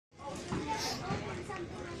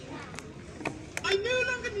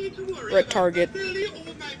We're at Target.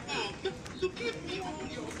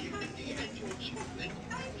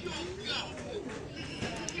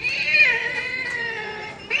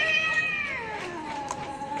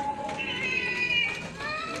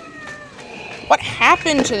 What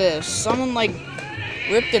happened to this? Someone, like,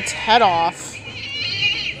 ripped its head off.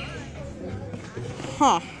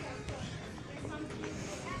 Huh.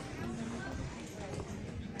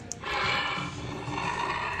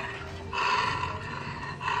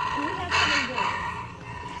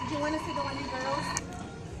 Do you want to see the one you girls?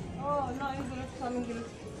 Oh, no, I'm gonna come and get it.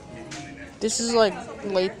 This is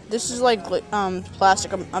like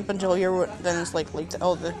plastic up until here. Then it's like latex.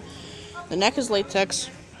 Oh, the neck is latex,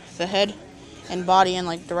 the head and body and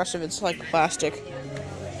like the rest of it's like plastic.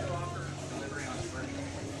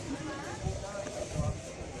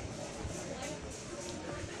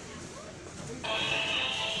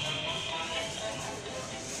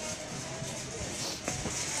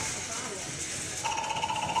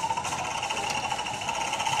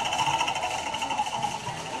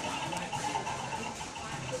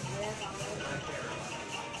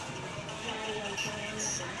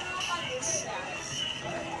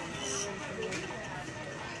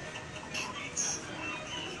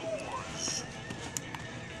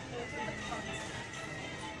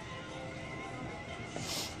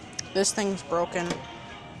 This thing's broken.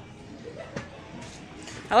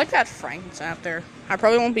 I like that Frank's out there. I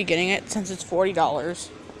probably won't be getting it since it's $40,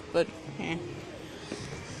 but yeah.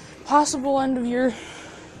 Possible end of year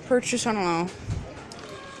purchase, I don't know.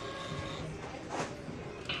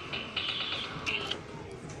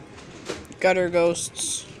 Gutter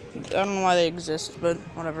ghosts. I don't know why they exist, but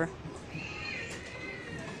whatever.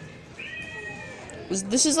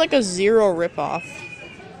 This is like a Zero ripoff.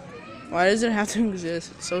 Why does it have to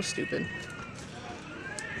exist? It's so stupid.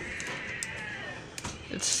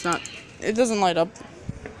 It's not. It doesn't light up.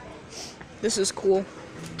 This is cool.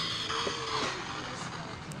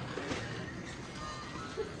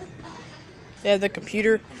 They have the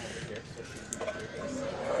computer.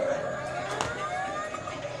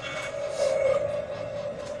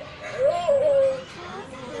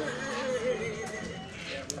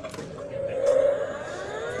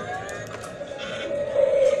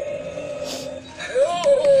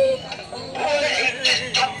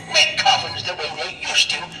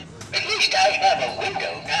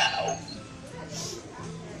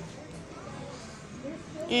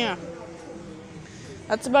 Yeah.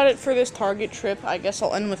 That's about it for this Target trip. I guess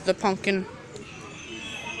I'll end with the pumpkin